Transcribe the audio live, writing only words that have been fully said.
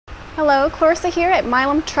Hello, Clarissa here at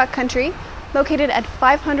Milam Truck Country, located at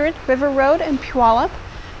 500 River Road in Puyallup.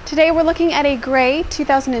 Today we're looking at a gray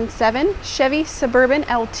 2007 Chevy Suburban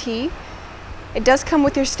LT. It does come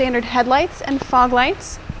with your standard headlights and fog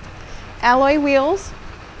lights, alloy wheels,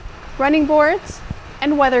 running boards,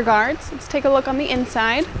 and weather guards. Let's take a look on the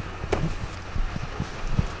inside.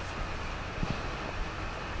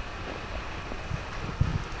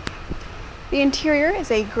 The interior is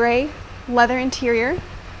a gray leather interior.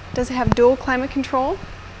 It does have dual climate control,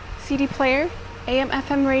 CD player,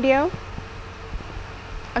 AM/FM radio,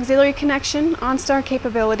 auxiliary connection, OnStar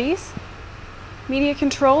capabilities, media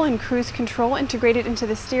control and cruise control integrated into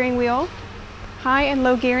the steering wheel, high and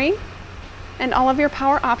low gearing, and all of your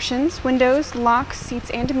power options, windows, locks, seats,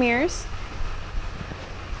 and mirrors.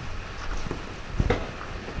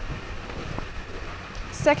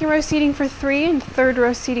 Second row seating for 3 and third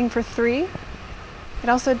row seating for 3. It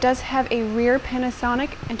also does have a rear Panasonic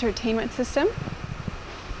entertainment system.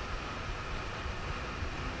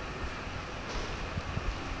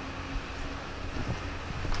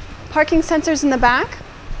 Parking sensors in the back,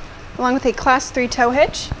 along with a Class 3 tow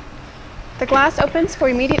hitch. The glass opens for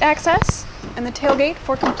immediate access and the tailgate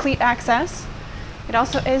for complete access. It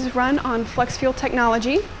also is run on flex fuel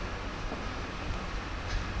technology.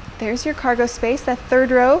 There's your cargo space. That third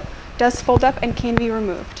row does fold up and can be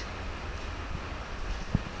removed.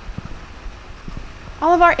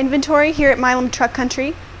 All of our inventory here at Milam Truck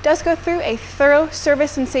Country does go through a thorough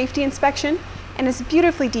service and safety inspection and is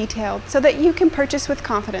beautifully detailed so that you can purchase with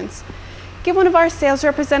confidence. Give one of our sales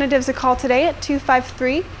representatives a call today at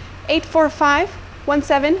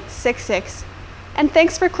 253-845-1766. And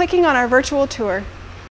thanks for clicking on our virtual tour.